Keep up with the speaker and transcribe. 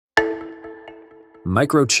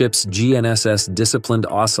Microchip's GNSS Disciplined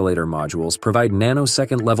Oscillator modules provide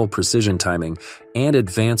nanosecond-level precision timing and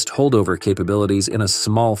advanced holdover capabilities in a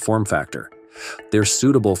small form factor. They're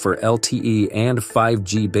suitable for LTE and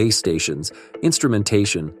 5G base stations,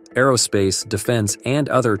 instrumentation, aerospace, defense, and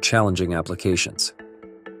other challenging applications.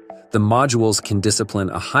 The modules can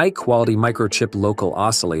discipline a high-quality microchip local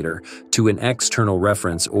oscillator to an external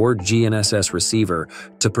reference or GNSS receiver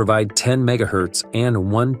to provide 10 MHz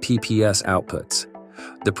and 1 PPS outputs.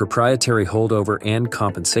 The proprietary holdover and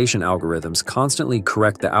compensation algorithms constantly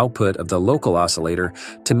correct the output of the local oscillator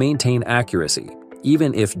to maintain accuracy,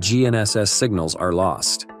 even if GNSS signals are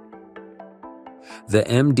lost. The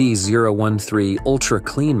MD013 Ultra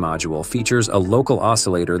Clean module features a local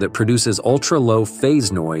oscillator that produces ultra-low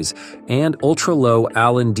phase noise and ultra-low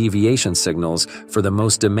Allen deviation signals for the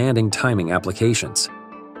most demanding timing applications.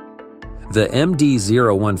 The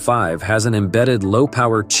MD015 has an embedded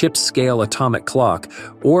low-power chip-scale atomic clock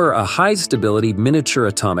or a high-stability miniature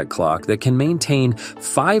atomic clock that can maintain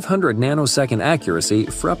 500 nanosecond accuracy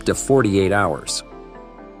for up to 48 hours.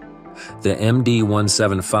 The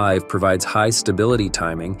MD175 provides high-stability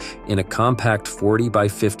timing in a compact 40 by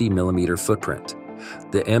 50 mm footprint.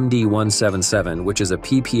 The MD177, which is a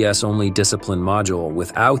PPS-only discipline module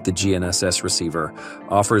without the GNSS receiver,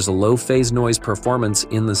 offers low phase noise performance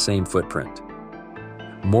in the same footprint.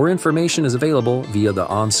 More information is available via the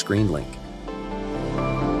on-screen link.